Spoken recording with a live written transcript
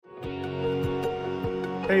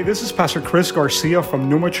Hey, this is Pastor Chris Garcia from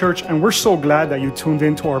Numa Church, and we're so glad that you tuned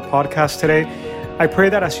into our podcast today. I pray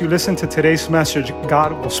that as you listen to today's message,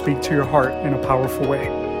 God will speak to your heart in a powerful way.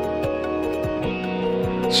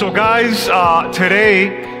 So guys,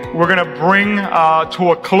 today we're going to bring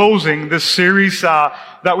to a closing this series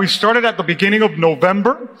that we started at the beginning of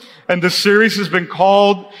November. And this series has been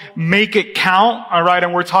called Make It Count, all right?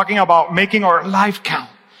 And we're talking about making our life count.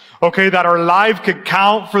 Okay, that our life could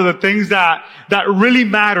count for the things that really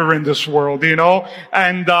matter in this world, you know?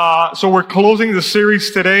 And so we're closing the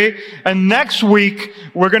series today. And next week,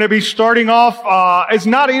 we're going to be starting off, it's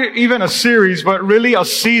not even a series, but really a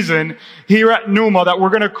season here at Numa that we're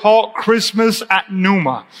going to call Christmas at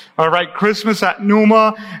Numa. All right, Christmas at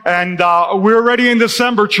Numa. And we're already in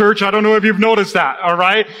December, church. I don't know if you've noticed that, all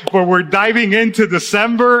right? But we're diving into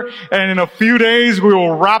December, and in a few days, we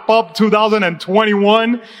will wrap up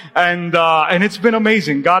 2021. And it's been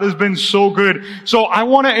amazing. God has been so good. So I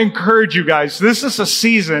want to encourage you guys. This is a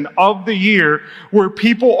season of the year where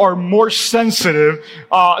people are more sensitive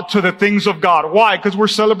to the things of God. Why? Because we're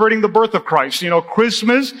celebrating the birth of Christ. You know,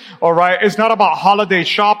 Christmas, all right, it's not about holiday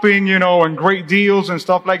shopping, you know, and great deals and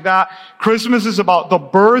stuff like that. Christmas is about the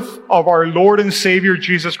birth of our Lord and Savior,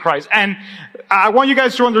 Jesus Christ. And I want you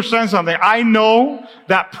guys to understand something. I know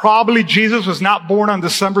that probably Jesus was not born on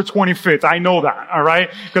December 25th. I know that, all right?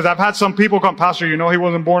 Because I've had some people come, Pastor, you know he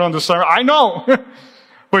wasn't born on December. I know.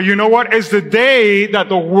 But you know what? It's the day that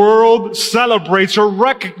the world celebrates or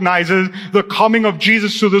recognizes the coming of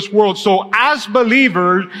Jesus to this world. So as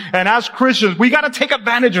believers and as Christians, we got to take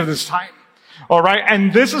advantage of this time. All right.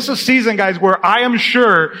 And this is a season, guys, where I am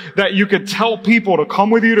sure that you could tell people to come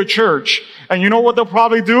with you to church. And you know what they'll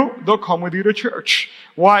probably do? They'll come with you to church.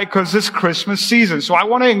 Why? Because it's Christmas season. So I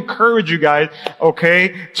want to encourage you guys,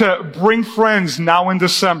 okay, to bring friends now in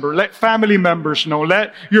December. Let family members know.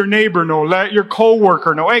 Let your neighbor know. Let your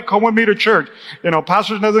coworker know. Hey, come with me to church. You know,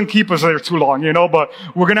 pastor doesn't keep us there too long, you know, but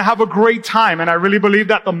we're going to have a great time. And I really believe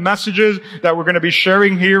that the messages that we're going to be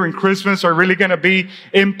sharing here in Christmas are really going to be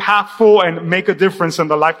impactful and make a difference in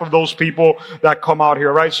the life of those people that come out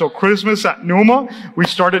here, right? So Christmas at Numa, we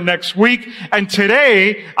started next week. And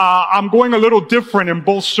today, I'm going a little different in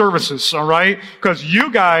both services, all right? Because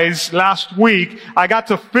you guys, last week, I got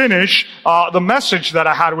to finish the message that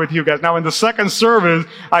I had with you guys. Now, in the second service,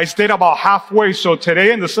 I stayed about halfway. So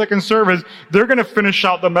today, in the second service, they're going to finish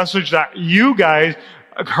out the message that you guys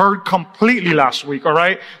heard completely last week, all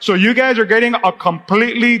right? So you guys are getting a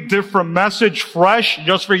completely different message, fresh,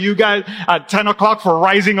 just for you guys at 10 o'clock for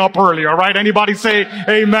rising up early, all right? Anybody say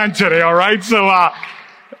amen today, all right? So,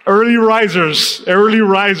 early risers,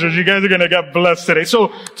 you guys are going to get blessed today.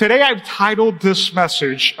 So today I've titled this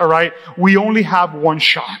message, all right, we only have one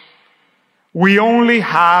shot. We only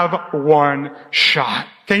have one shot.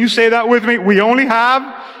 Can you say that with me? We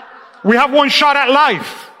have one shot at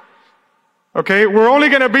life. Okay, we're only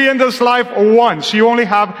going to be in this life once. You only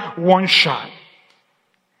have one shot.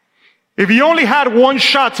 If you only had one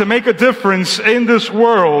shot to make a difference in this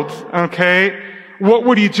world, okay, what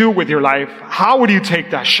would you do with your life? How would you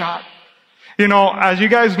take that shot? You know, as you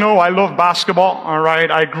guys know, I love basketball, all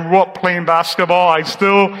right? I grew up playing basketball. I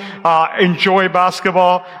still enjoy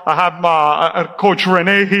basketball. I have Coach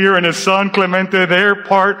Rene here and his son, Clemente. They're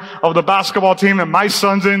part of the basketball team, and my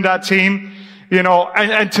son's in that team. You know,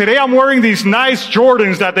 and today I'm wearing these nice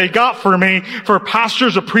Jordans that they got for me for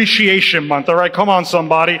Pastor's Appreciation Month. All right, come on,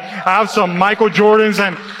 somebody. I have some Michael Jordans,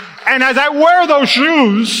 and as I wear those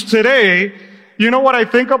shoes today, you know what I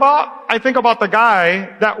think about? I think about the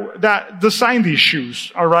guy that designed these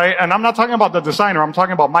shoes, all right? And I'm not talking about the designer. I'm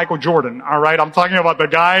talking about Michael Jordan, all right? I'm talking about the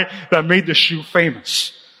guy that made the shoe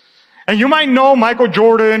famous. And you might know Michael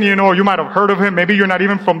Jordan, you know, you might have heard of him. Maybe you're not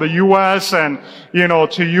even from the U.S. and, you know,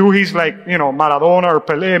 to you, he's like, you know, Maradona or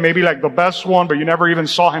Pelé, maybe like the best one, but you never even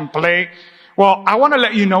saw him play. Well, I want to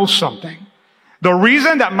let you know something. The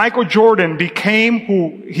reason that Michael Jordan became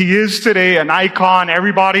who he is today, an icon,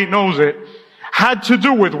 everybody knows it, had to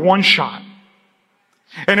do with one shot.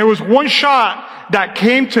 And it was one shot that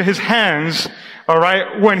came to his hands, all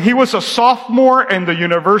right, when he was a sophomore in the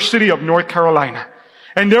University of North Carolina.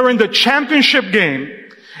 And they're in the championship game,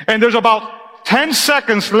 and there's about 10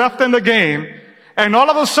 seconds left in the game, and all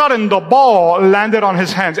of a sudden the ball landed on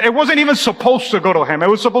his hands. It wasn't even supposed to go to him. It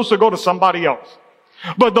was supposed to go to somebody else.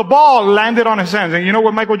 But the ball landed on his hands, and you know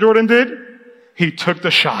what Michael Jordan did? He took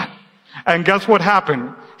the shot. And guess what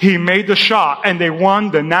happened? He made the shot, and they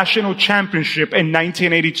won the national championship in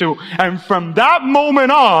 1982. And from that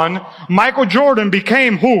moment on, Michael Jordan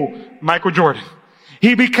became who? Michael Jordan.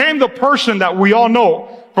 He became the person that we all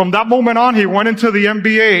know. from that moment on, he went into the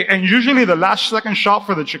NBA, and usually the last second shot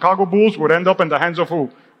for the Chicago Bulls would end up in the hands of who?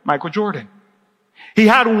 Michael Jordan. He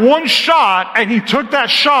had one shot, and he took that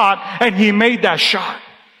shot, and he made that shot.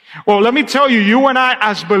 Well, let me tell you, you and I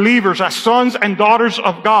as believers, as sons and daughters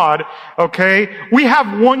of God, okay, we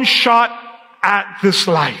have one shot at this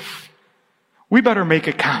life. We better make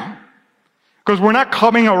it count. Because we're not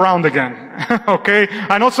coming around again. Okay?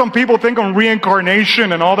 I know some people think on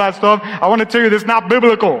reincarnation and all that stuff. I want to tell you, this is not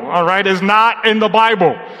biblical. Alright? It's not in the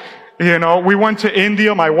Bible. You know, we went to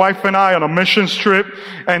India, my wife and I, on a missions trip,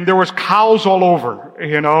 and there was cows all over,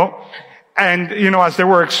 you know. And, you know, as they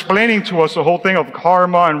were explaining to us the whole thing of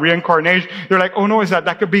karma and reincarnation, they're like, oh no,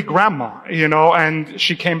 that could be grandma, you know, and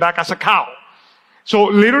she came back as a cow. So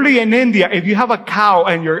literally in India, if you have a cow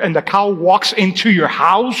and the cow walks into your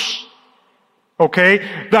house, okay,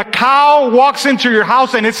 the cow walks into your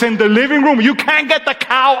house and it's in the living room, you can't get the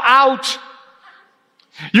cow out.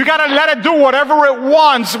 You gotta let it do whatever it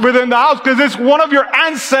wants within the house because it's one of your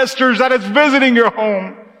ancestors that is visiting your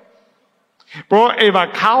home. Bro, if a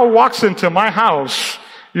cow walks into my house,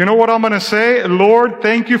 you know what I'm gonna say? Lord,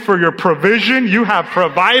 thank you for your provision. You have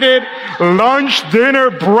provided lunch,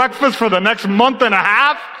 dinner, breakfast for the next month and a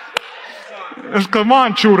half. Come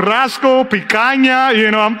on, churrasco, picaña,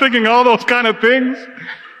 you know, I'm thinking all those kind of things.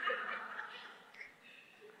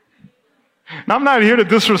 Now, I'm not here to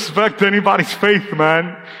disrespect anybody's faith,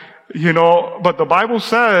 man. You know, but the Bible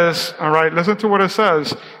says, all right, listen to what it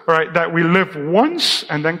says, all right, that we live once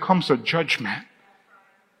and then comes a judgment.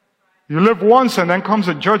 You live once and then comes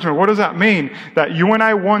a judgment. What does that mean? That you and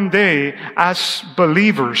I one day, as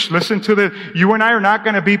believers, listen to this, you and I are not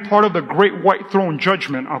going to be part of the great white throne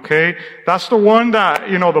judgment, okay? That's the one that,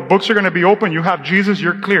 you know, the books are going to be open. You have Jesus,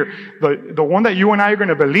 you're clear. The one that you and I are going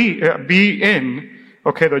to be in,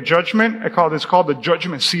 okay, the judgment, it's called the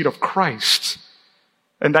judgment seat of Christ.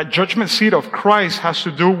 And that judgment seat of Christ has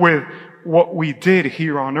to do with what we did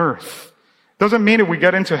here on earth. Doesn't mean that we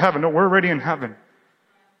get into heaven. No, we're already in heaven.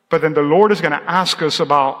 But then the Lord is going to ask us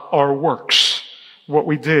about our works, what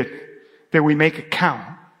we did. Did we make it count?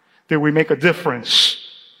 Did we make a difference?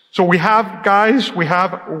 So we have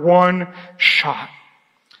one shot.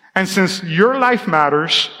 And since your life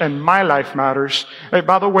matters and my life matters, hey,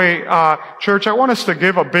 by the way, church, I want us to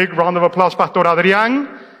give a big round of applause. Pastor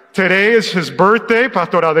Adrian, today is his birthday.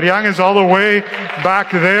 Pastor Adrian is all the way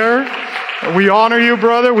back there. We honor you,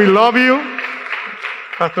 brother. We love you.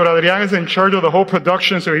 Pastor Adrian is in charge of the whole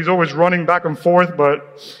production, so he's always running back and forth, but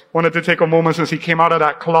wanted to take a moment since he came out of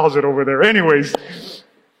that closet over there. Anyways,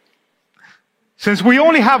 since we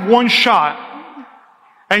only have one shot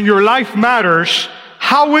and your life matters,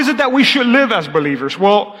 how is it that we should live as believers?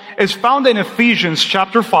 Well, it's found in Ephesians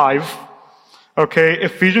chapter 5. Okay,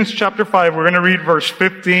 Ephesians chapter 5, we're going to read verse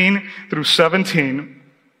 15 through 17.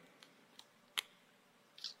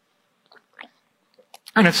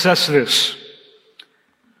 And it says this.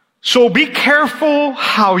 So be careful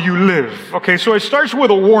how you live. Okay, so it starts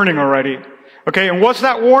with a warning already. Okay, and what's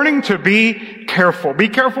that warning? To be careful. Be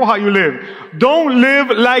careful how you live. Don't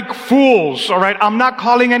live like fools, alright? I'm not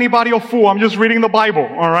calling anybody a fool. I'm just reading the Bible,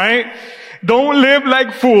 alright? Don't live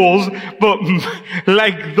like fools, but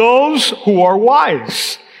like those who are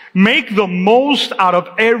wise. Make the most out of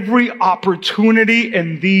every opportunity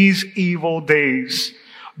in these evil days.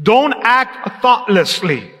 Don't act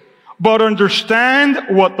thoughtlessly, but understand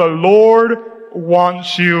what the Lord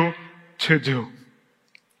wants you to do.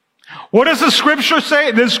 What does the scripture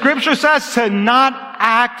say? The scripture says to not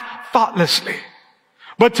act thoughtlessly,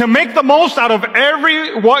 but to make the most out of every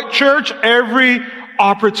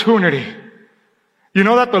opportunity. You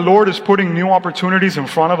know that the Lord is putting new opportunities in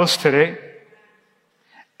front of us today?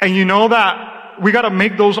 And you know that we got to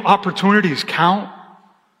make those opportunities count?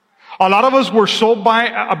 A lot of us were so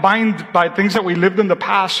bound by things that we lived in the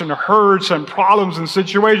past and hurts and problems and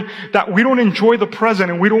situations that we don't enjoy the present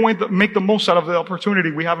and we don't make the most out of the opportunity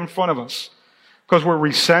we have in front of us. Because we're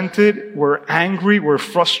resented, we're angry, we're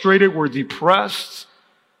frustrated, we're depressed.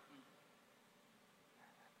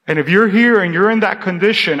 And if you're here and you're in that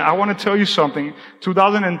condition, I want to tell you something.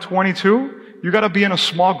 2022, you got to be in a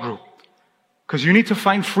small group. Because you need to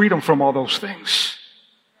find freedom from all those things.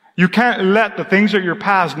 You can't let the things of your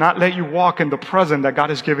past not let you walk in the present that God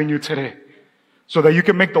has given you today. So that you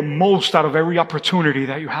can make the most out of every opportunity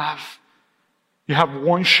that you have. You have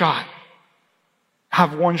one shot.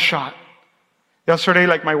 Have one shot. Yesterday,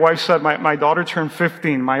 like my wife said, my daughter turned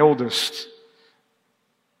 15, my oldest.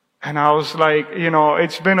 And I was like, you know,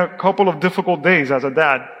 it's been a couple of difficult days as a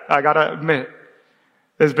dad, I gotta admit.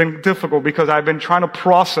 It's been difficult because I've been trying to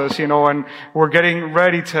process, and we're getting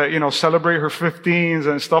ready to, celebrate her 15s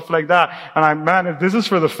and stuff like that. And man, if this is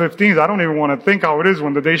for the 15s, I don't even want to think how it is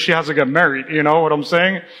when the day she has to get married. You know what I'm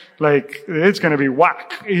saying? Like, it's going to be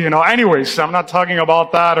whack, Anyways, I'm not talking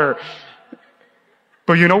about that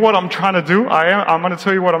but you know what I'm trying to do? I'm going to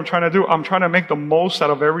tell you what I'm trying to do. I'm trying to make the most out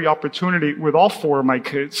of every opportunity with all 4 of my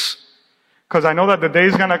kids. Because I know that the day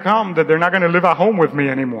is going to come that they're not going to live at home with me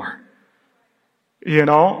anymore.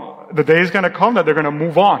 The day is going to come that they're going to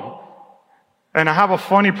move on. And I have a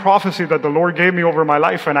funny prophecy that the Lord gave me over my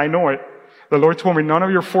life, and I know it. The Lord told me, none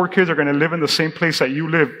of your 4 kids are going to live in the same place that you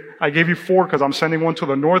live. I gave you 4 because I'm sending one to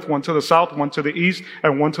the north, one to the south, one to the east,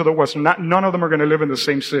 and one to the west. None of them are going to live in the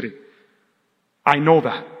same city. I know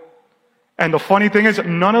that. And the funny thing is,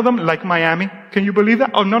 none of them like Miami. Can you believe that?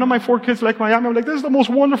 Oh, none of my 4 kids like Miami. I'm like, this is the most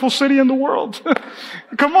wonderful city in the world.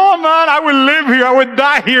 Come on, man. I would live here. I would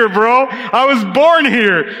die here, bro. I was born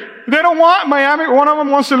here. They don't want Miami. One of them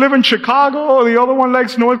wants to live in Chicago. The other one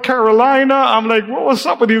likes North Carolina. I'm like, what's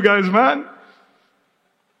up with you guys, man?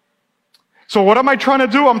 So what am I trying to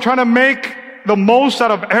do? I'm trying to make the most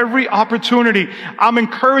out of every opportunity. I'm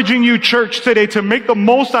encouraging you, church, today to make the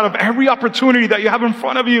most out of every opportunity that you have in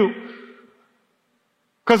front of you.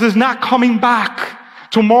 Because it's not coming back.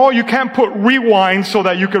 Tomorrow you can't put rewind so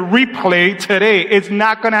that you can replay today. It's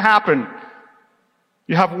not going to happen.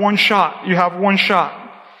 You have one shot. You have one shot.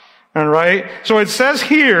 All right? So it says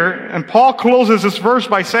here, and Paul closes this verse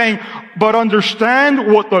by saying, but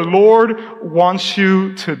understand what the Lord wants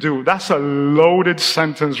you to do. That's a loaded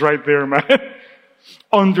sentence right there, man.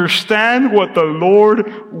 Understand what the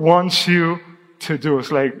Lord wants you to do.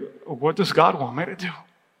 It's like, what does God want me to do?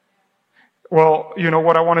 Well, you know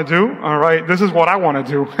what I want to do? All right, this is what I want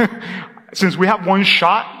to do. Since we have one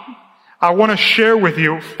shot, I want to share with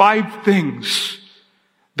you 5 things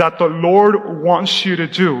that the Lord wants you to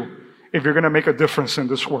do if you're going to make a difference in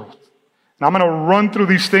this world. And I'm going to run through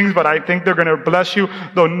these things, but I think they're going to bless you.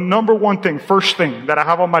 The number one thing, first thing that I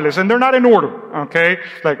have on my list, and they're not in order, okay?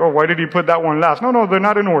 Like, oh, why did he put that one last? No, they're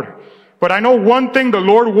not in order. But I know one thing the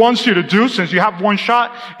Lord wants you to do, since you have one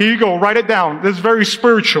shot. Here you go, write it down. This is very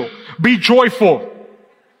spiritual. Be joyful.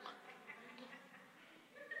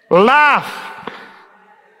 Laugh.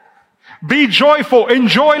 Be joyful.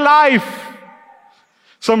 Enjoy life.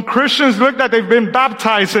 Some Christians look like they've been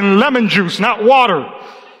baptized in lemon juice, not water.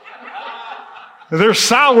 They're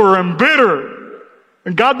sour and bitter.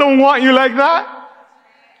 And God don't want you like that.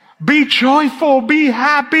 Be joyful. Be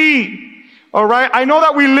happy. All right. I know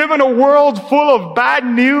that we live in a world full of bad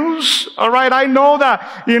news. All right. I know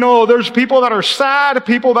that, there's people that are sad,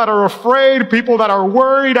 people that are afraid, people that are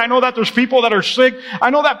worried. I know that there's people that are sick. I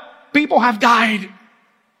know that people have died.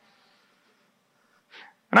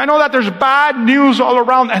 And I know that there's bad news all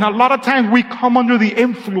around. And a lot of times we come under the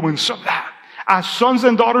influence of that. As sons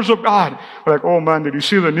and daughters of God. We're like, oh man, did you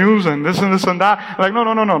see the news and this and this and that? Like, no.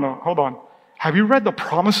 Hold on. Have you read the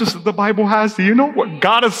promises that the Bible has? Do you know what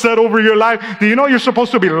God has said over your life? Do you know you're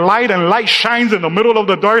supposed to be light and light shines in the middle of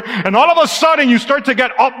the dark? And all of a sudden you start to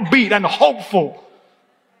get upbeat and hopeful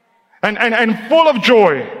and full of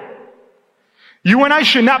joy. You and I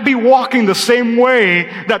should not be walking the same way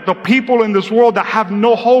that the people in this world that have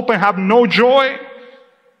no hope and have no joy.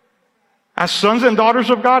 As sons and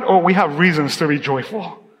daughters of God, we have reasons to be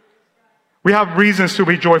joyful. We have reasons to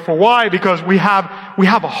be joyful. Why? Because we have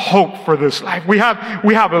a hope for this life. We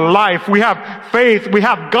have life. We have faith. We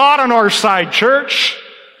have God on our side, church.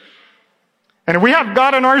 And if we have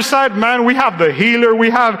God on our side, man, we have the healer. We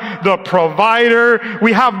have the provider.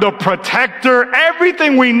 We have the protector.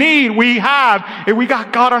 Everything we need, we have. If we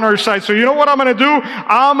got God on our side. So you know what I'm going to do?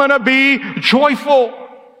 I'm going to be joyful.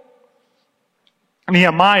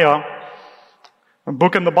 Nehemiah, a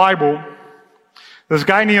book in the Bible. This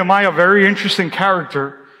guy Nehemiah, very interesting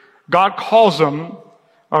character. God calls him,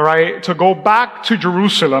 all right, to go back to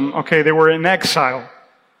Jerusalem. Okay, they were in exile.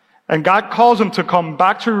 And God calls him to come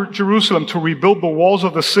back to Jerusalem to rebuild the walls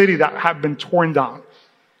of the city that had been torn down.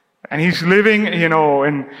 And he's living,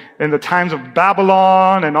 in the times of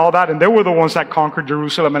Babylon and all that. And they were the ones that conquered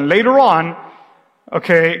Jerusalem. And later on,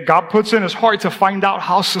 okay, God puts in his heart to find out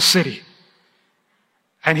how's the city.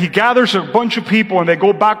 And he gathers a bunch of people and they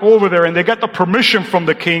go back over there and they get the permission from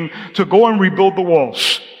the king to go and rebuild the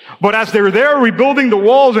walls. But as they're there rebuilding the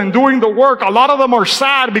walls and doing the work, a lot of them are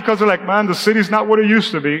sad because they're like, man, the city's not what it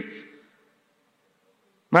used to be.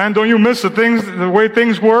 Man, don't you miss the way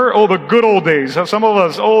things were? Oh, the good old days. Some of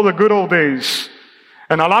us, the good old days.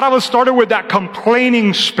 And a lot of us started with that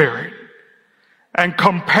complaining spirit. and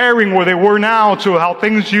comparing where they were now to how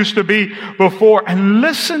things used to be before. And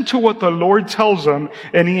listen to what the Lord tells them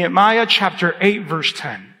in Nehemiah chapter 8, verse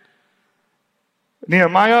 10.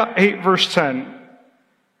 Nehemiah 8, verse 10.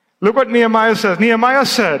 Look what Nehemiah says. Nehemiah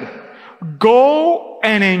said, go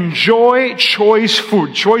and enjoy choice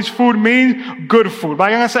food. Choice food means good food.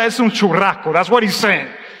 Vayan a hacer un churrasco. That's what he's saying.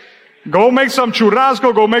 Go make some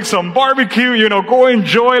churrasco. Go make some barbecue. Go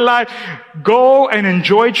enjoy life. Go and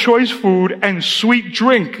enjoy choice food and sweet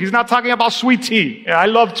drink. He's not talking about sweet tea. Yeah, I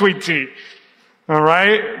love sweet tea. All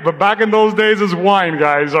right? But back in those days, it's wine,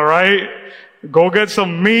 guys. All right? Go get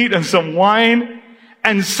some meat and some wine.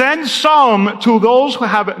 And send some to those who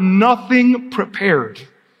have nothing prepared.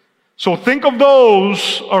 So think of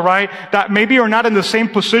those, all right, that maybe are not in the same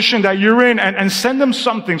position that you're in, and send them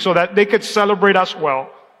something so that they could celebrate as well.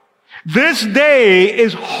 This day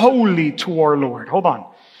is holy to our Lord. Hold on.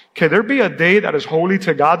 Can there be a day that is holy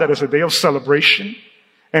to God, that is a day of celebration,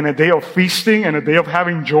 and a day of feasting, and a day of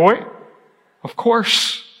having joy? Of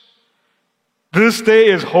course. This day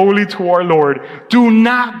is holy to our Lord. Do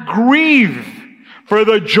not grieve, for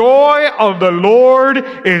the joy of the Lord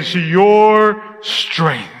is your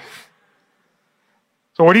strength.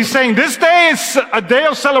 So what he's saying, this day is a day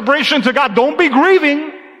of celebration to God. Don't be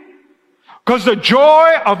grieving, because the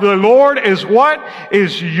joy of the Lord is what?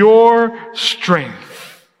 Is your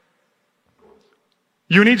strength.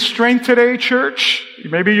 You need strength today, church.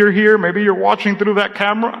 Maybe you're here. Maybe you're watching through that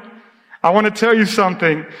camera. I want to tell you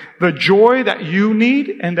something. The joy that you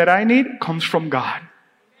need and that I need comes from God.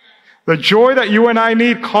 The joy that you and I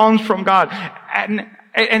need comes from God. And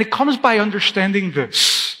it comes by understanding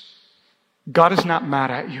this. God is not mad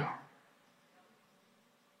at you.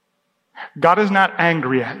 God is not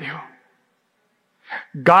angry at you.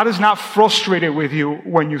 God is not frustrated with you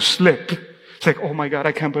when you slip. It's like, oh my God,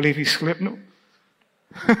 I can't believe he slipped. No.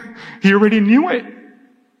 He already knew it.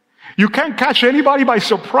 You can't catch anybody by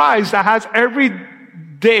surprise that has every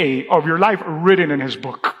day of your life written in his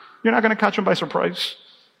book. You're not going to catch him by surprise.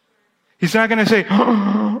 He's not going to say,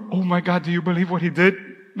 oh my God, do you believe what he did?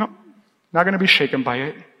 No, not going to be shaken by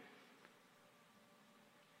it.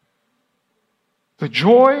 The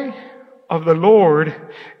joy of the Lord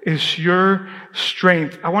is your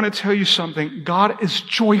strength. I want to tell you something. God is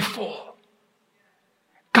joyful.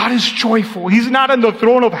 God is joyful. He's not in the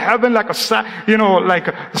throne of heaven like a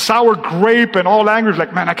sour grape and all angry.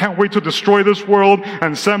 Like, man, I can't wait to destroy this world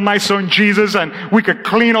and send my son Jesus and we could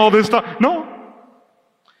clean all this stuff. No.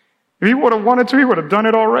 If he would have wanted to, he would have done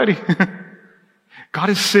it already. God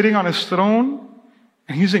is sitting on his throne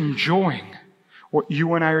and he's enjoying what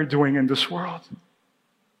you and I are doing in this world.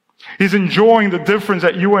 He's enjoying the difference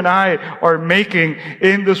that you and I are making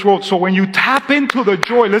in this world. So when you tap into the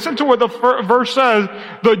joy, listen to what the verse says.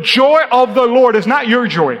 The joy of the Lord is not your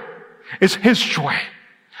joy. It's his joy.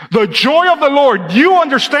 The joy of the Lord, you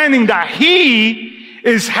understanding that he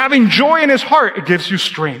is having joy in his heart, it gives you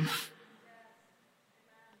strength.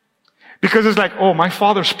 Because it's like, oh, my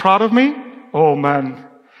Father's proud of me. Oh man.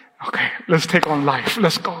 Okay, let's take on life.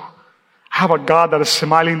 Let's go. I have a God that is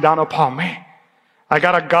smiling down upon me. I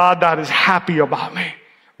got a God that is happy about me.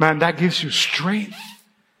 Man, that gives you strength.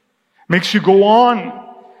 Makes you go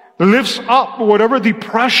on. Lifts up whatever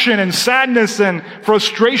depression and sadness and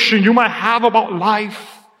frustration you might have about life.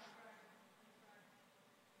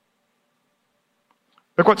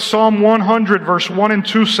 Look what Psalm 100 verse 1 and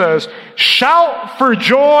 2 says. Shout for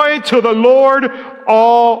joy to the Lord,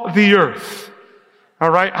 all the earth. All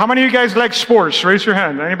right. How many of you guys like sports? Raise your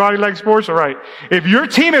hand. Anybody like sports? All right. If your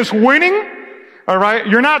team is winning, all right,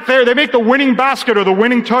 you're not there. They make the winning basket or the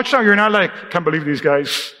winning touchdown. You're not like, can't believe these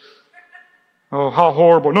guys. Oh, how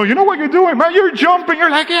horrible. No, you know what you're doing, man? You're jumping. You're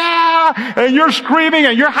like, yeah. And you're screaming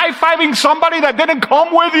and you're high-fiving somebody that didn't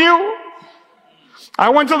come with you. I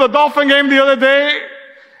went to the Dolphin game the other day.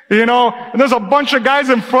 And there's a bunch of guys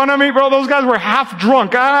in front of me, bro. Those guys were half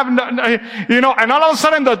drunk. And all of a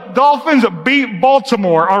sudden the Dolphins beat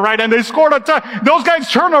Baltimore, all right? And they scored a touchdown. Those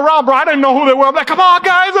guys turned around, bro. I didn't know who they were. I'm like, come on,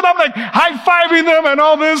 guys. And I'm like high-fiving them and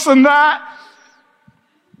all this and that.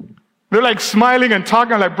 They're like smiling and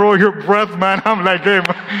talking like, bro, your breath, man. I'm like, hey,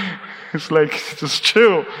 man. It's like, just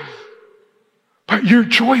chill. But you're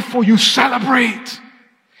joyful. You celebrate.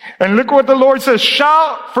 And look what the Lord says.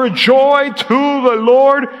 Shout for joy to the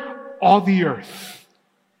Lord, all the earth.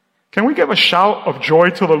 Can we give a shout of joy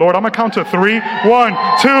to the Lord? I'm going to count to 3.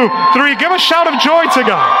 1, 2, 3. Give a shout of joy to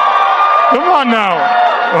God. Come on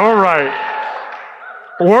now. All right.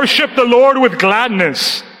 Worship the Lord with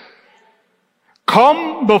gladness.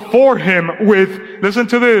 Come before him with, listen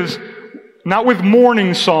to this, not with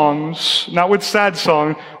mourning songs, not with sad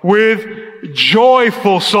songs, with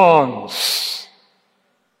joyful songs.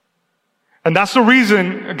 And that's the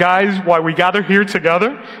reason, guys, why we gather here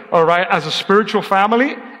together, all right, as a spiritual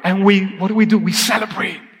family. And what do? We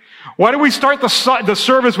celebrate. Why do we start the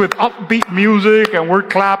service with upbeat music and we're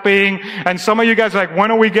clapping? And some of you guys are like, when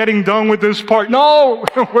are we getting done with this part? No,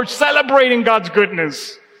 we're celebrating God's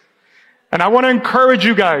goodness. And I want to encourage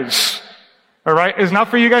you guys, all right? It's not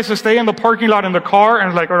for you guys to stay in the parking lot in the car and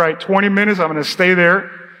it's like, all right, 20 minutes, I'm going to stay there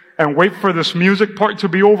and wait for this music part to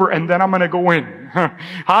be over and then I'm going to go in.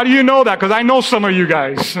 How do you know that? Because I know some of you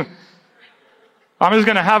guys. I'm just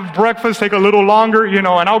going to have breakfast, take a little longer, and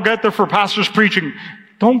I'll get there for pastor's preaching.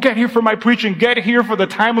 Don't get here for my preaching. Get here for the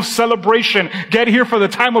time of celebration. Get here for the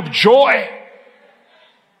time of joy.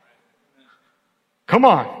 Come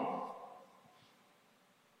on.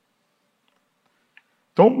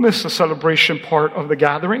 Don't miss the celebration part of the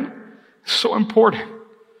gathering. It's so important.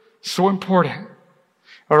 So important.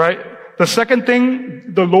 All right? The second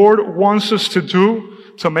thing the Lord wants us to do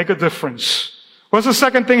to make a difference. What's the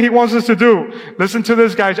second thing He wants us to do? Listen to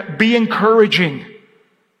this, guys. Be encouraging.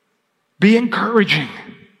 Be encouraging.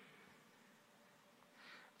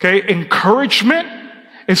 Okay? Encouragement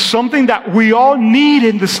is something that we all need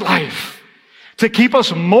in this life. To keep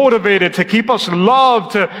us motivated, to keep us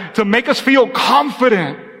loved, to make us feel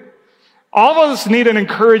confident. All of us need an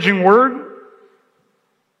encouraging word.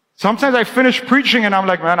 Sometimes I finish preaching and I'm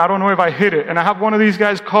like, man, I don't know if I hit it. And I have one of these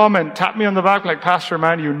guys come and tap me on the back like, Pastor,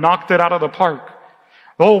 man, you knocked it out of the park.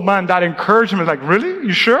 Oh man, that encouragement is like, really?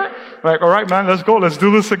 You sure? I'm like, all right, man, let's go. Let's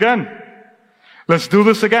do this again. Let's do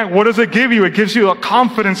this again. What does it give you? It gives you a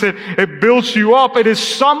confidence. It builds you up. It is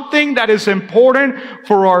something that is important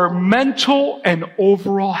for our mental and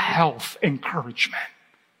overall health. Encouragement.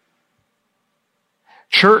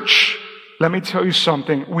 Church, let me tell you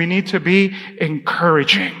something. We need to be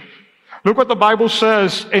encouraging. Look what the Bible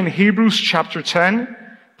says in Hebrews chapter 10,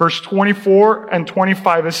 verse 24 and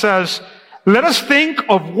 25. It says, let us think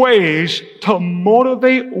of ways to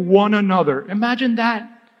motivate one another. Imagine that.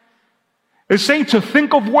 It's saying to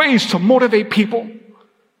think of ways to motivate people.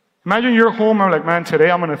 Imagine you're home and like, man,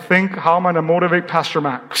 today I'm going to think how I'm going to motivate Pastor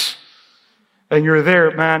Max. And you're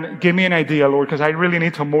there, man, give me an idea, Lord, because I really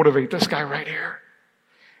need to motivate this guy right here.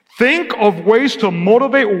 Think of ways to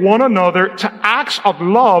motivate one another to acts of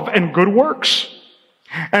love and good works.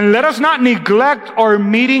 And let us not neglect our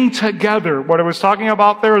meeting together. What I was talking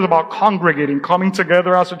about there is about congregating, coming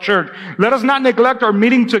together as a church. Let us not neglect our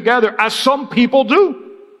meeting together as some people do.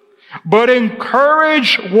 But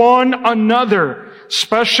encourage one another,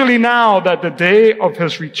 especially now that the day of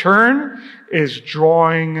His return is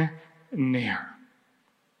drawing near.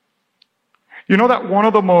 You know that one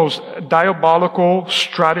of the most diabolical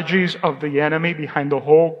strategies of the enemy behind the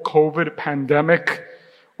whole COVID pandemic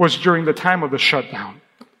was during the time of the shutdown.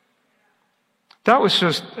 That was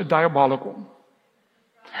just diabolical.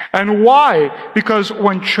 And why? Because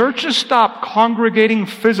when churches stop congregating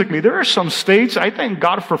physically, there are some states, I thank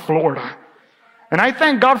God for Florida. And I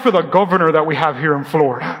thank God for the governor that we have here in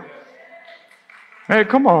Florida. Hey,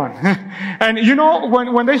 come on. And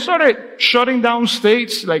when they started shutting down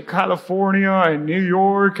states like California and New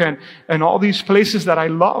York and all these places that I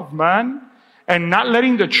love, man, and not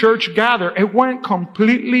letting the church gather, it went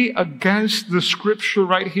completely against the scripture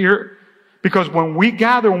right here. Because when we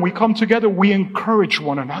gather, when we come together, we encourage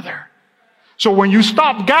one another. So when you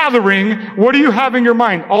stop gathering, what do you have in your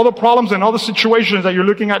mind? All the problems and all the situations that you're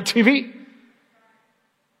looking at TV.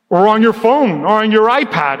 Or on your phone, or on your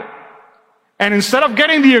iPad. And instead of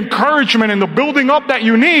getting the encouragement and the building up that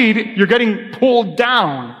you need, you're getting pulled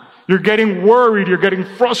down. You're getting worried, you're getting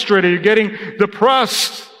frustrated, you're getting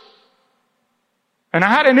depressed. And I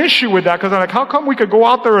had an issue with that because I'm like, how come we could go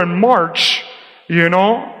out there and march,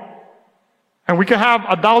 and we can have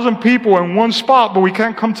 1,000 people in one spot, but we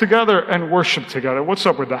can't come together and worship together? What's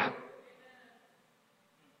up with that?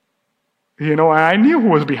 I knew who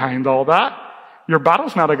was behind all that. Your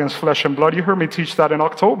battle's not against flesh and blood. You heard me teach that in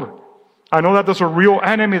October. I know that there's a real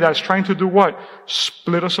enemy that's trying to do what?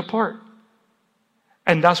 Split us apart.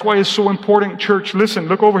 And that's why it's so important, church, listen,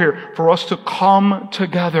 look over here, for us to come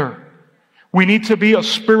together. We need to be a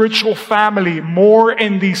spiritual family more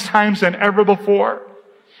in these times than ever before.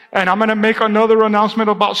 And I'm going to make another announcement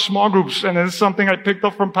about small groups. And it's something I picked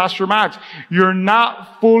up from Pastor Max. You're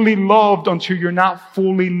not fully loved until you're not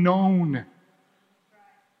fully known.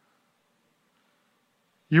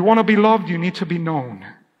 You want to be loved, you need to be known.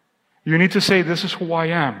 You need to say, this is who I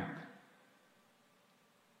am.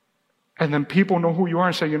 And then people know who you are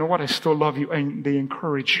and say, you know what, I still love you. And they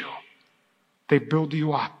encourage you. They build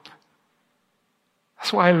you up.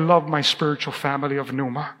 That's why I love my spiritual family of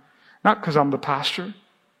Numa. Not because I'm the pastor.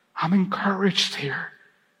 I'm encouraged here.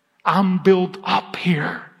 I'm built up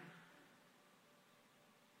here.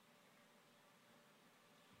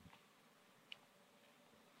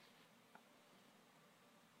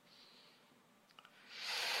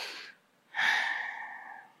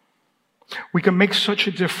 We can make such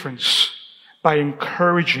a difference by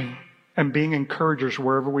encouraging and being encouragers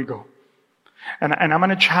wherever we go. And I'm going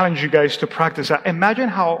to challenge you guys to practice that. Imagine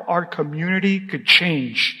how our community could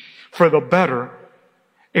change for the better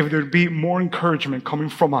if there'd be more encouragement coming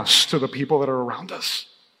from us to the people that are around us.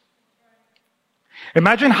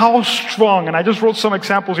 Imagine how strong, and I just wrote some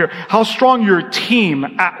examples here, how strong your team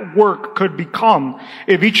at work could become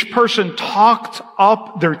if each person talked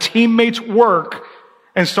up their teammates' work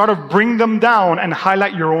and started to bring them down and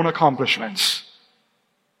highlight your own accomplishments.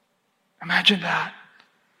 Imagine that.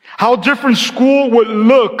 How different school would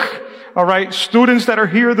look, all right, students that are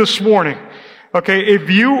here this morning. Okay, if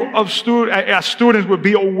you as students would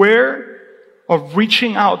be aware of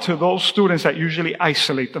reaching out to those students that usually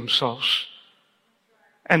isolate themselves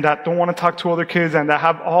and that don't want to talk to other kids and that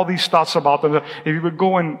have all these thoughts about them, if you would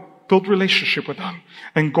go and build relationship with them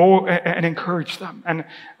and go and encourage them. And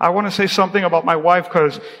I want to say something about my wife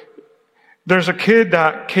because there's a kid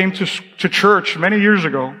that came to church many years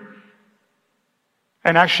ago.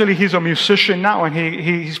 And actually, he's a musician now, and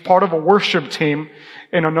he's part of a worship team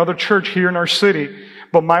in another church here in our city.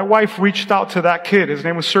 But my wife reached out to that kid. His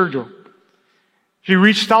name was Sergio. She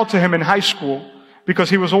reached out to him in high school because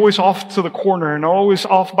he was always off to the corner and always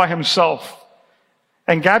off by himself.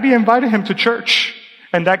 And Gabby invited him to church.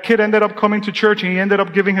 And that kid ended up coming to church, and he ended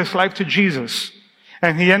up giving his life to Jesus.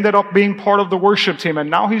 And he ended up being part of the worship team. And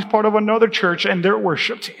now he's part of another church and their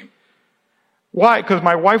worship team. Why? Because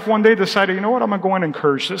my wife one day decided, you know what, I'm going to go and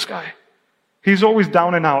encourage this guy. He's always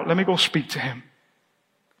down and out. Let me go speak to him.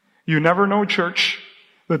 You never know, church,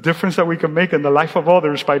 the difference that we can make in the life of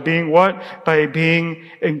others by being what? By being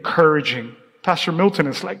encouraging. Pastor Milton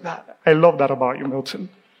is like that. I love that about you, Milton.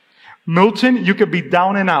 Milton, you could be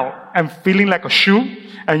down and out and feeling like a shoe,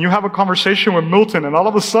 and you have a conversation with Milton, and all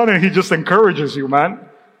of a sudden he just encourages you, man.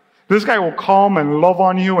 This guy will come and love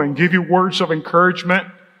on you and give you words of encouragement.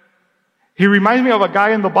 He reminds me of a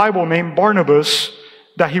guy in the Bible named Barnabas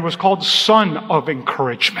that he was called son of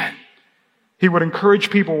encouragement. He would encourage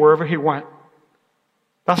people wherever he went.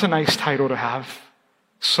 That's a nice title to have.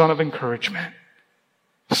 Son of encouragement.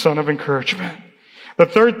 Son of encouragement. The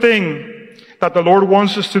third thing that the Lord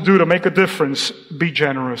wants us to do to make a difference, be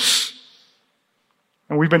generous.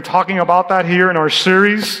 And we've been talking about that here in our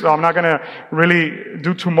series. So I'm not going to really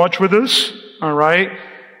do too much with this. All right.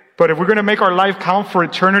 But if we're going to make our life count for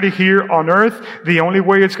eternity here on earth, the only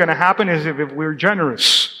way it's going to happen is if we're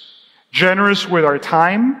generous. Generous with our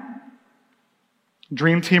time.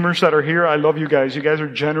 Dream teamers that are here, I love you guys. You guys are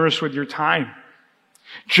generous with your time.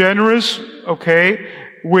 Generous, okay,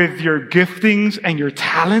 with your giftings and your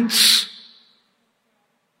talents.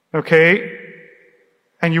 Okay?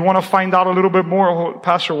 And you want to find out a little bit more, oh,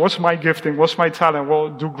 Pastor, what's my gifting? What's my talent? Well,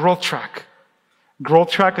 do Growth Track.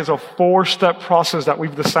 Growth Track is a 4-step process that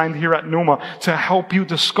we've designed here at Numa to help you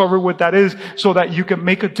discover what that is so that you can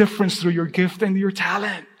make a difference through your gift and your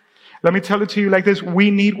talent. Let me tell it to you like this.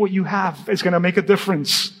 We need what you have. It's going to make a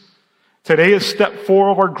difference. Today is step 4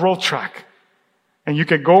 of our Growth Track. And you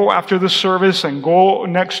can go after the service and go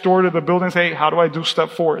next door to the building and say, hey, how do I do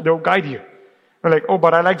step 4? They'll guide you. They're like, oh,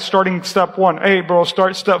 but I like starting step 1. Hey, bro,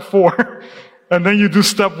 start step 4. And then you do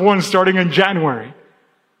step 1 starting in January.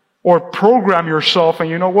 Or program yourself, and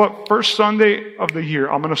you know what? First Sunday of the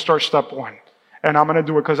year, I'm going to start step 1. And I'm going to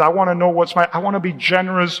do it because I want to know I want to be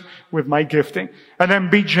generous with my gifting. And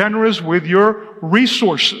then be generous with your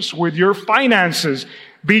resources, with your finances.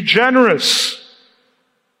 Be generous.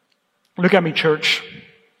 Look at me, church.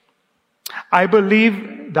 I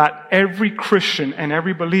believe that every Christian and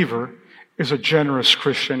every believer is a generous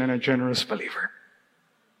Christian and a generous believer.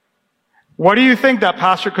 Why do you think that,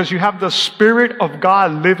 Pastor? Because you have the Spirit of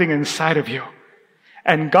God living inside of you.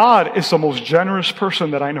 And God is the most generous person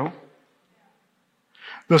that I know.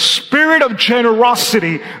 The spirit of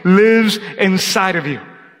generosity lives inside of you.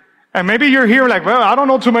 And maybe you're here like, well, I don't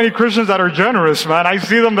know too many Christians that are generous, man. I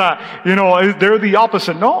see them that, they're the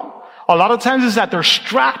opposite. No. A lot of times it's that they're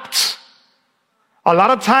strapped. A lot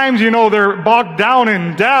of times, they're bogged down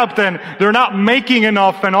in debt and they're not making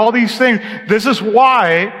enough and all these things. This is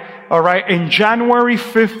why, all right, in January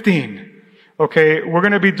 15, okay, we're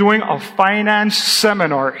going to be doing a finance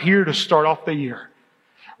seminar here to start off the year.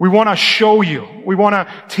 We want to show you. We want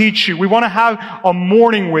to teach you. We want to have a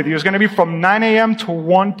morning with you. It's going to be from 9 a.m. to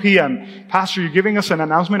 1 p.m. Pastor, you're giving us an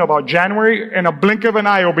announcement about January. In a blink of an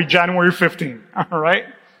eye, it'll be January 15. All right?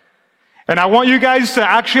 And I want you guys to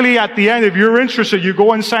actually, at the end, if you're interested, you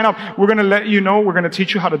go and sign up. We're going to let you know. We're going to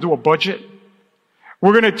teach you how to do a budget.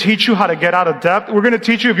 We're going to teach you how to get out of debt. We're going to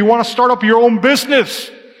teach you if you want to start up your own business.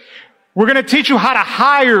 We're going to teach you how to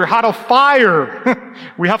hire, how to fire.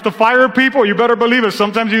 We have to fire people. You better believe it.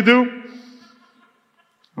 Sometimes you do.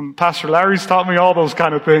 Pastor Larry's taught me all those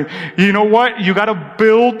kind of things. You know what? You got to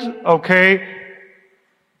build,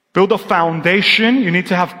 build a foundation. You need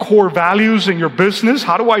to have core values in your business.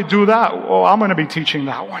 How do I do that? Well, I'm going to be teaching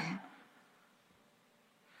that one.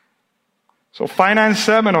 So finance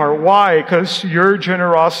seminar, why? Because your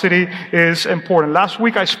generosity is important. Last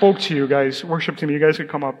week I spoke to you guys, worship team, you guys could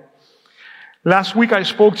come up. Last week I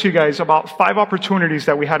spoke to you guys about 5 opportunities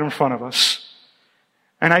that we had in front of us.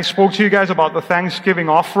 And I spoke to you guys about the Thanksgiving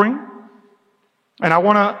offering. And I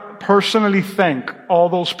want to personally thank all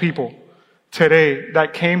those people today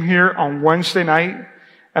that came here on Wednesday night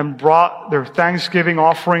and brought their Thanksgiving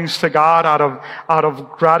offerings to God out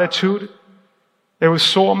of gratitude. It was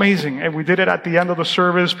so amazing. And we did it at the end of the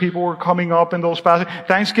service. People were coming up in those passages.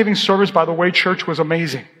 Thanksgiving service, by the way, church, was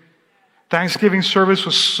amazing. Thanksgiving service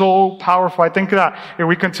was so powerful. I think that if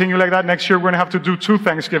we continue like that next year, we're going to have to do 2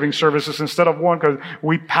 Thanksgiving services instead of 1 because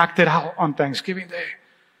we packed it out on Thanksgiving Day.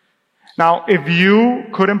 Now, if you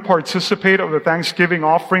couldn't participate of the Thanksgiving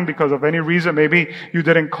offering because of any reason, maybe you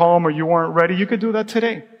didn't come or you weren't ready, you could do that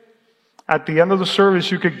today. At the end of the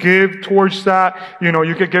service, you could give towards that.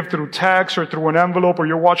 You could give through text or through an envelope, or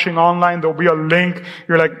you're watching online, there'll be a link.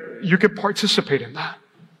 You could participate in that.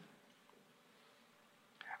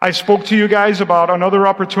 I spoke to you guys about another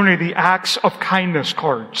opportunity, the acts of kindness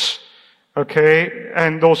cards. Okay?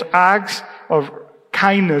 And those acts of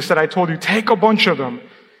kindness that I told you, take a bunch of them.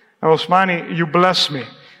 And Osmani, you bless me.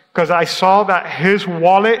 Because I saw that his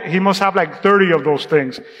wallet, he must have like 30 of those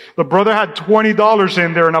things. The brother had $20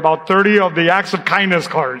 in there and about 30 of the acts of kindness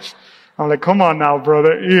cards. I'm like, come on now,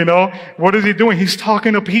 brother. What is he doing? He's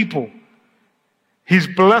talking to people. He's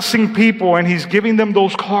blessing people and he's giving them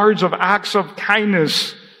those cards of acts of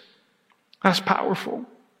kindness. That's powerful.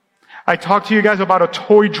 I talked to you guys about a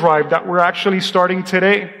toy drive that we're actually starting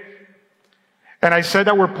today. And I said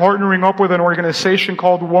that we're partnering up with an organization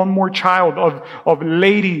called One More Child of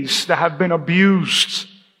ladies that have been abused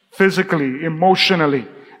physically, emotionally,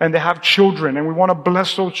 and they have children. And we want to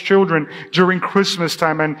bless those children during Christmas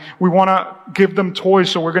time. And we want to give them toys.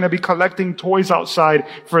 So we're going to be collecting toys outside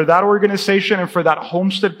for that organization and for that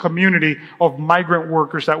homestead community of migrant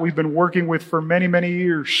workers that we've been working with for many, many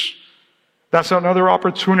years. That's another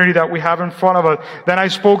opportunity that we have in front of us. Then I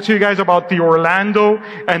spoke to you guys about the Orlando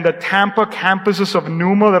and the Tampa campuses of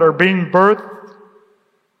Numa that are being birthed.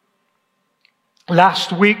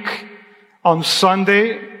 Last week on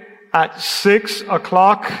Sunday at 6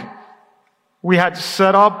 o'clock, we had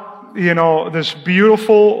set up, this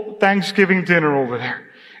beautiful Thanksgiving dinner over there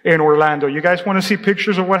in Orlando. You guys want to see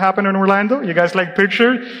pictures of what happened in Orlando? You guys like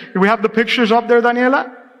pictures? Do we have the pictures up there,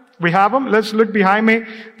 Daniela? We have them. Let's look behind me.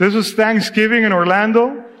 This is Thanksgiving in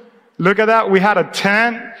Orlando. Look at that. We had a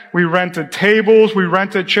tent. We rented tables. We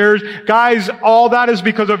rented chairs. Guys, all that is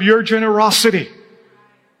because of your generosity.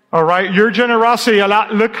 All right? Your generosity.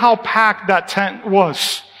 Look how packed that tent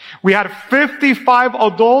was. We had 55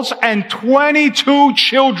 adults and 22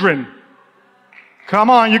 children.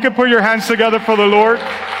 Come on. You can put your hands together for the Lord.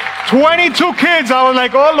 22 kids. I was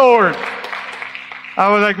like, oh Lord. I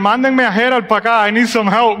was like, mándenme a Gerald para acá. I need some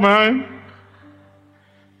help, man.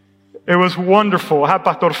 It was wonderful. I had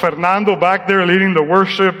Pastor Fernando back there leading the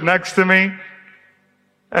worship next to me.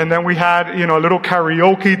 And then we had, a little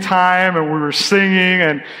karaoke time and we were singing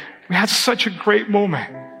and we had such a great moment.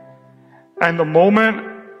 And the moment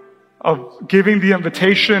of giving the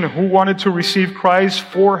invitation, who wanted to receive Christ,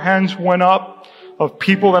 4 hands went up of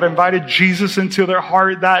people that invited Jesus into their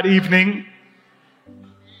heart that evening.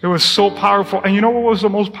 It was so powerful. And you know what was the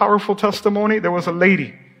most powerful testimony? There was a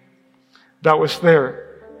lady that was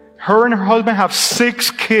there. Her and her husband have 6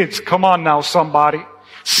 kids. Come on now, somebody.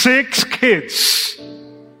 6 kids.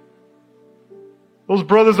 Those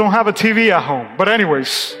brothers don't have a TV at home. But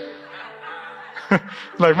anyways.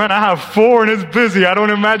 Like, man, I have 4 and it's busy. I don't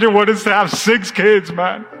imagine what it is to have 6 kids,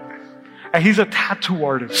 man. And he's a tattoo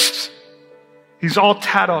artist. He's all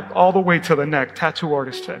tat up all the way to the neck. Tattoo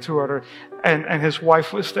artist. And his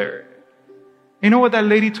wife was there. You know what that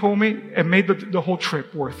lady told me? It made the whole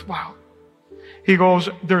trip worthwhile. He goes,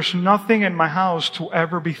 there's nothing in my house to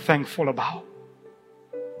ever be thankful about.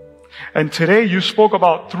 And today you spoke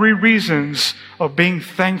about 3 reasons of being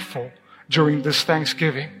thankful during this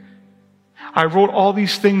Thanksgiving. I wrote all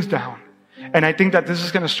these things down. And I think that this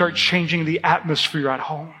is going to start changing the atmosphere at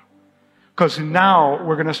home. Because now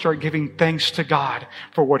we're going to start giving thanks to God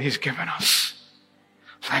for what He's given us.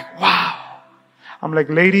 It's like, wow. I'm like,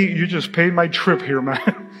 lady, you just paid my trip here,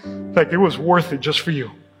 man. Like, it was worth it just for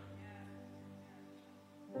you.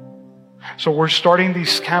 So we're starting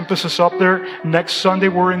these campuses up there. Next Sunday,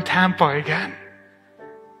 we're in Tampa again.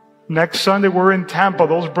 Next Sunday, we're in Tampa.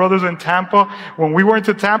 Those brothers in Tampa, when we went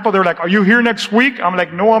to Tampa, they're like, are you here next week? I'm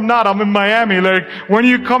like, no, I'm not. I'm in Miami. Like, when are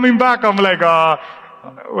you coming back? I'm like,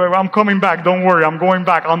 I'm coming back. Don't worry. I'm going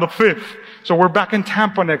back on the 5th. So we're back in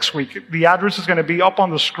Tampa next week. The address is going to be up on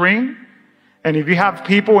the screen. And if you have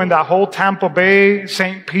people in that whole Tampa Bay,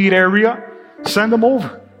 St. Pete area, send them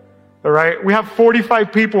over. All right? We have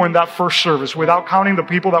 45 people in that first service without counting the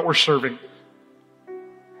people that we're serving.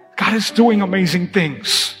 God is doing amazing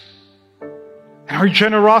things. And our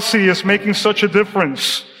generosity is making such a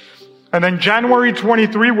difference. And then January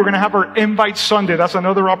 23, we're going to have our Invite Sunday. That's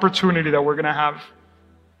another opportunity that we're going to have.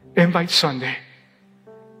 Invite Sunday.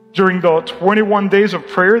 During the 21 days of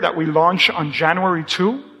prayer that we launch on January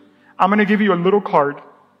 2, I'm going to give you a little card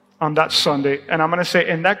on that Sunday. And I'm going to say,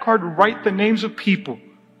 in that card, write the names of people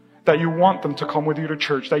that you want them to come with you to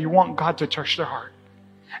church, that you want God to touch their heart.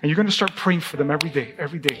 And you're going to start praying for them every day,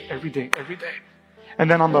 every day, every day, every day.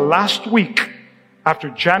 And then on the last week,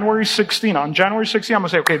 after January 16, on January 16, I'm going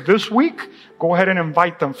to say, okay, this week, go ahead and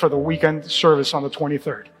invite them for the weekend service on the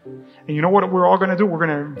 23rd. And you know what we're all going to do? We're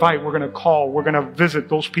going to invite, we're going to call, we're going to visit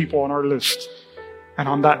those people on our list. And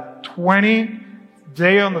on that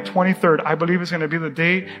day on the 23rd, I believe is going to be the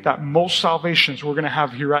day that most salvations we're going to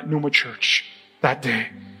have here at Numa Church. That day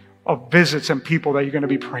of visits and people that you're going to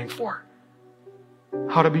be praying for.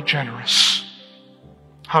 How to be generous.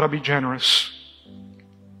 How to be generous.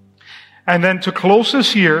 And then to close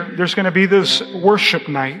this year, there's going to be this worship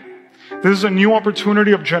night. This is a new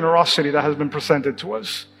opportunity of generosity that has been presented to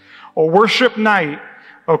us. A worship night,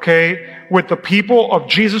 okay, with the people of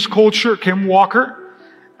Jesus Culture, Kim Walker,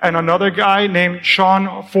 and another guy named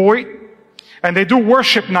Sean Foy. And they do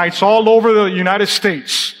worship nights all over the United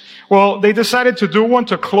States. Well, they decided to do one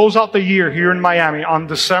to close out the year here in Miami on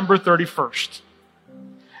December 31st.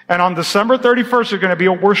 And on December 31st, there's going to be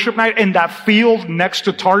a worship night in that field next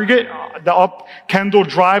to Target, the up Kendall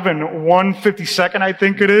Drive and 152nd, I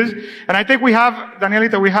think it is. And I think we have,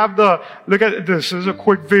 Danielita, we have look at this. This is a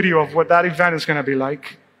quick video of what that event is going to be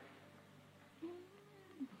like.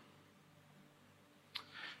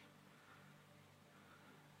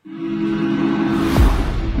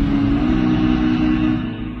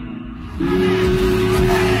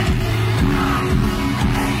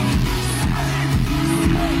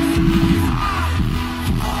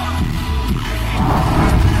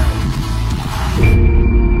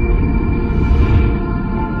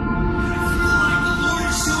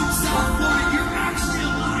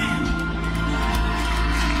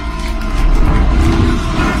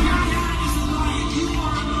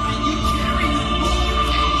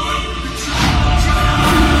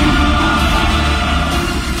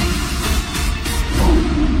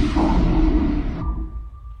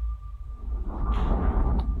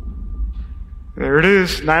 There it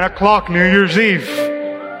is, 9 o'clock, New Year's Eve.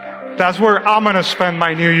 That's where I'm going to spend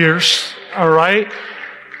my New Year's, all right?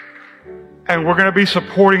 And we're going to be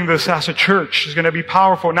supporting this as a church. It's going to be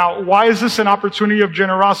powerful. Now, why is this an opportunity of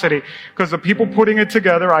generosity? Because the people putting it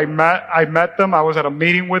together, I met them, I was at a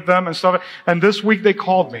meeting with them and stuff, and this week they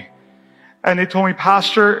called me. And they told me,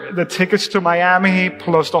 Pastor, the tickets to Miami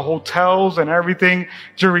plus the hotels and everything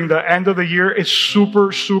during the end of the year is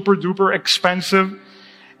super, super duper expensive.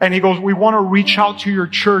 And he goes, we want to reach out to your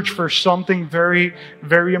church for something very,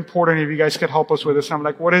 very important. If you guys could help us with this. And I'm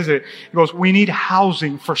like, what is it? He goes, we need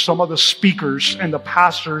housing for some of the speakers and the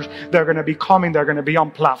pastors that are going to be coming. They're going to be on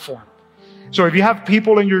platform. So if you have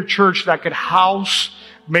people in your church that could house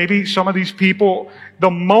maybe some of these people, the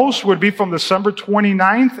most would be from December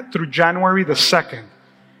 29th through January the 2nd.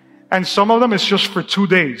 And some of them is just for 2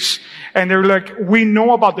 days. And they're like, we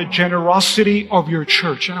know about the generosity of your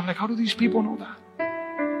church. And I'm like, how do these people know that?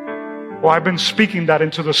 Well, I've been speaking that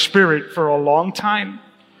into the Spirit for a long time.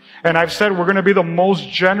 And I've said we're going to be the most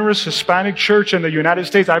generous Hispanic church in the United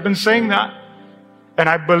States. I've been saying that. And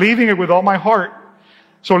I'm believing it with all my heart.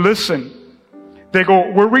 So listen, they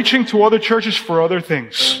go, we're reaching to other churches for other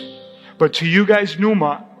things. But to you guys,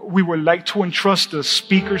 Numa, we would like to entrust the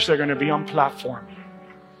speakers that are going to be on platform.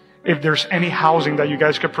 If there's any housing that you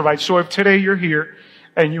guys could provide. So if today you're here,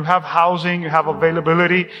 and you have housing, you have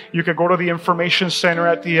availability, you can go to the information center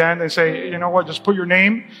at the end and say, you know what, just put your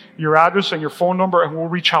name, your address, and your phone number, and we'll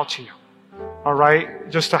reach out to you. All right?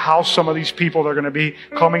 Just to house some of these people that are going to be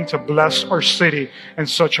coming to bless our city in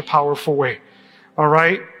such a powerful way. All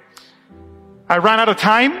right? I ran out of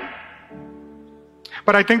time,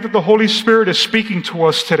 but I think that the Holy Spirit is speaking to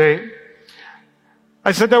us today.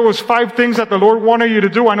 I said there was 5 things that the Lord wanted you to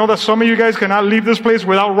do. I know that some of you guys cannot leave this place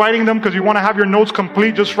without writing them because you want to have your notes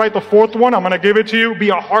complete. Just write the 4th one. I'm going to give it to you. Be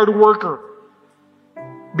a hard worker.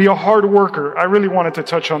 Be a hard worker. I really wanted to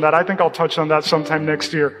touch on that. I think I'll touch on that sometime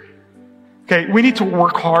next year. Okay, we need to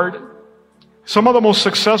work hard. Some of the most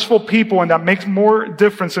successful people and that makes more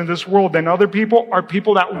difference in this world than other people are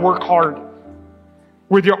people that work hard.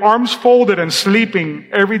 With your arms folded and sleeping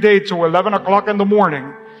every day till 11 o'clock in the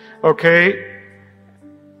morning, okay,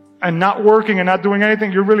 and not working and not doing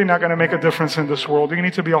anything, you're really not going to make a difference in this world. You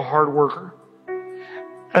need to be a hard worker.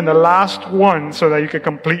 And the last one, so that you can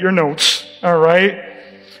complete your notes, all right,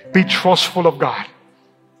 be trustful of God.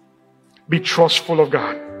 Be trustful of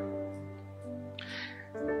God.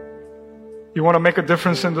 You want to make a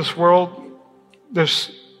difference in this world?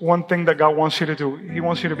 There's one thing that God wants you to do. He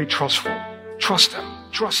wants you to be trustful. Trust Him.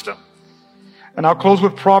 Trust Him. And I'll close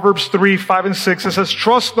with Proverbs 3, 5, and 6. It says,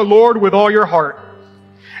 trust the Lord with all your heart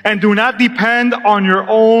and do not depend on your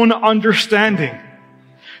own understanding.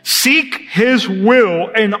 Seek His will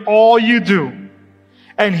in all you do,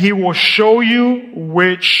 and He will show you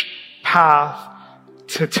which path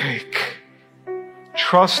to take.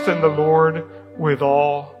 Trust in the Lord with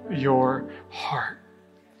all your heart.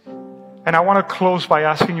 And I want to close by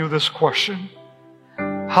asking you this question.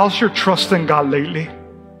 How's your trust in God lately?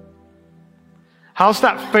 How's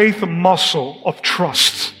that faith muscle of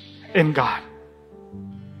trust in God?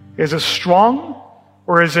 Is it strong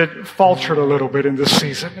or is it faltered a little bit in this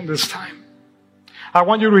season, in this time? I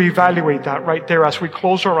want you to evaluate that right there as we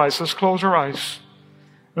close our eyes. Let's close our eyes.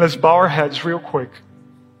 Let's bow our heads real quick.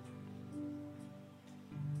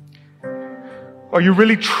 Are you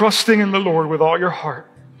really trusting in the Lord with all your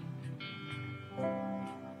heart?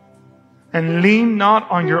 And lean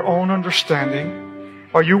not on your own understanding.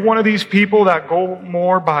 Are you one of these people that go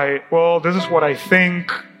more by, well, this is what I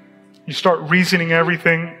think? You start reasoning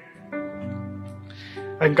everything.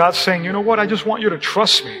 And God's saying, you know what? I just want you to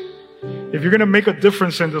trust me. If you're going to make a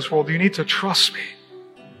difference in this world, you need to trust me.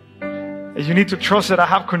 You need to trust that I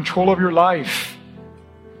have control of your life.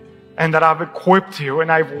 And that I've equipped you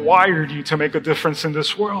and I've wired you to make a difference in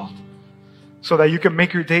this world. So that you can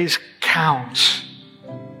make your days count.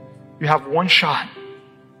 You have one shot.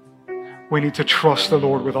 We need to trust the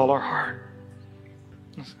Lord with all our heart.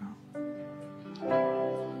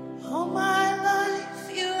 All my life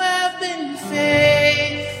you have been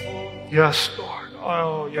faithful. Yes, Lord.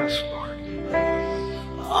 Oh, yes, Lord.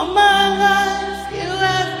 All my life you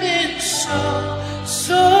have been so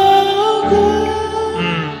good.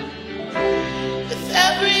 With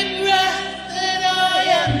every breath that I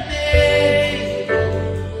am able,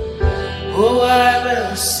 oh, I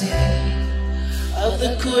will sing of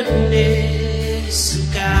the goodness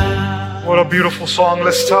of God. What a beautiful song.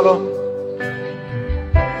 Let's tell Him.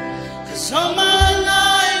 'Cause all my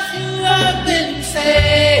life you have been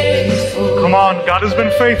faithful. Come on, God has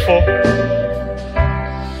been faithful.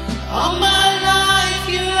 All my life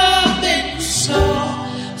you have been so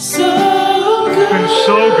good. Been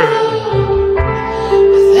so good.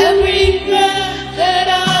 With every breath that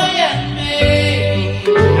I am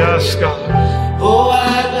able, Yes, God. oh,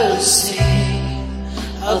 I will sing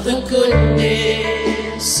of the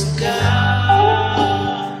goodness of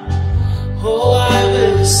God. Oh, I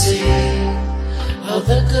will sing of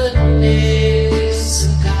the goodness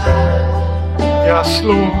of God. Yes,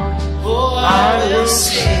 Lord. Oh, I will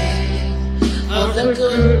sing of the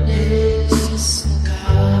goodness of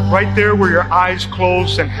God. Right there where your eyes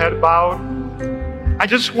closed and head bowed, I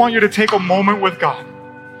just want you to take a moment with God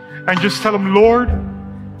and just tell Him, Lord,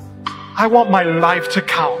 I want my life to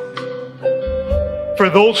count for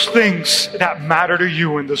those things that matter to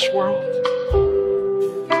you in this world.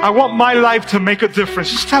 I want my life to make a difference.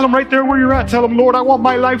 Just tell Him right there where you're at. Tell Him, Lord, I want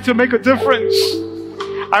my life to make a difference.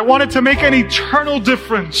 I want it to make an eternal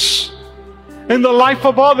difference in the life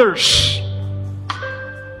of others.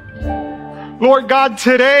 Lord God,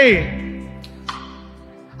 today,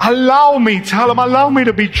 allow me, tell Him, allow me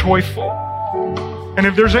to be joyful. And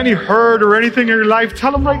if there's any hurt or anything in your life,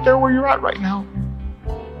 tell Him right there where you're at right now.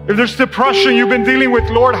 If there's depression you've been dealing with,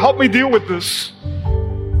 Lord, help me deal with this.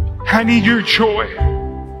 I need your joy.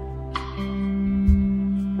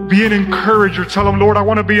 Be an encourager. Tell Him, Lord, I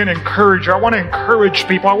want to be an encourager. I want to encourage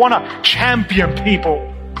people. I want to champion people.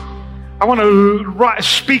 I want to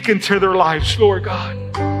speak into their lives, Lord God.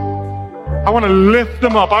 I want to lift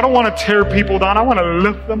them up. I don't want to tear people down. I want to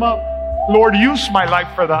lift them up. Lord, use my life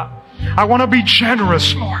for that. I want to be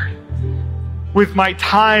generous, Lord, with my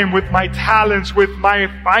time, with my talents, with my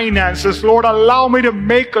finances. Lord, allow me to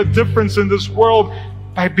make a difference in this world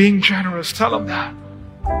by being generous. Tell Him that.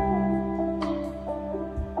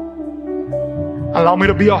 Allow me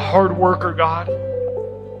to be a hard worker, God.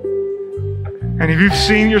 And if you've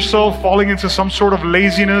seen yourself falling into some sort of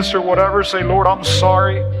laziness or whatever, say, Lord, I'm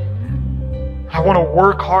sorry. I want to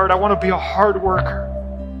work hard. I want to be a hard worker.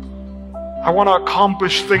 I want to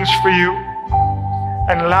accomplish things for you.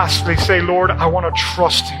 And lastly, say, Lord, I want to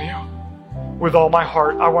trust in you with all my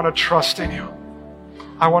heart. I want to trust in you.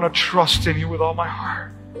 I want to trust in you with all my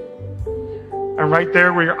heart. And right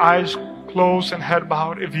there with your eyes closed and head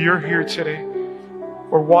bowed, if you're here today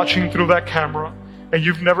or watching through that camera and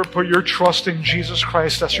you've never put your trust in Jesus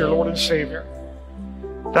Christ as your Lord and Savior,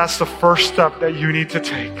 that's the first step that you need to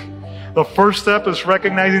take. The first step is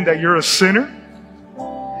recognizing that you're a sinner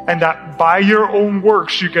and that by your own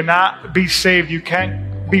works you cannot be saved. You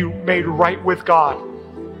can't be made right with God.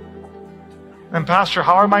 And Pastor,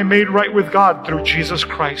 how am I made right with God? Through Jesus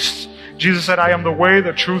Christ. Jesus said, I am the way,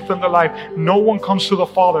 the truth, and the life. No one comes to the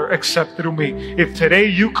Father except through me. If today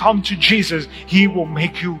you come to Jesus, He will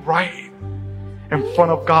make you right in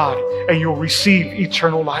front of God, and you'll receive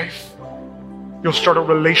eternal life. You'll start a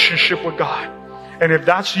relationship with God. And if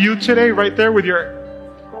that's you today, right there with your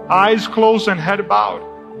eyes closed and head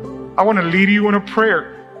bowed, I want to lead you in a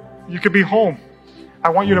prayer. You could be home. I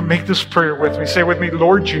want you to make this prayer with me. Say with me,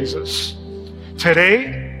 Lord Jesus,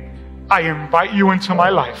 today I invite you into my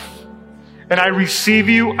life and I receive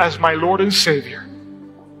you as my Lord and Savior.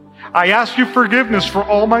 I ask you forgiveness for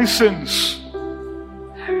all my sins.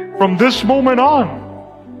 From this moment on,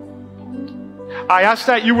 I ask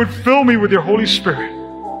that you would fill me with your Holy Spirit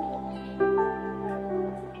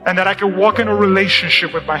and that I can walk in a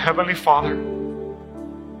relationship with my Heavenly Father.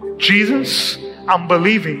 Jesus, I'm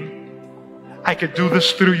believing I could do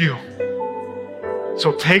this through you.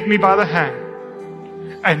 So take me by the hand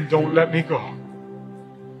and don't let me go.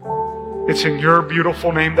 It's in your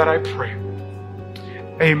beautiful name that I pray.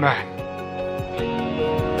 Amen.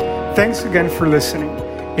 Thanks again for listening.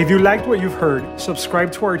 If you liked what you've heard,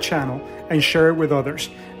 subscribe to our channel and share it with others.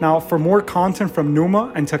 Now, for more content from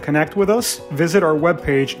Pneuma and to connect with us, visit our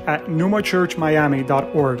webpage at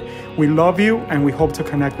pneumachurchmiami.org. We love you and we hope to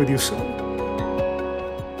connect with you soon.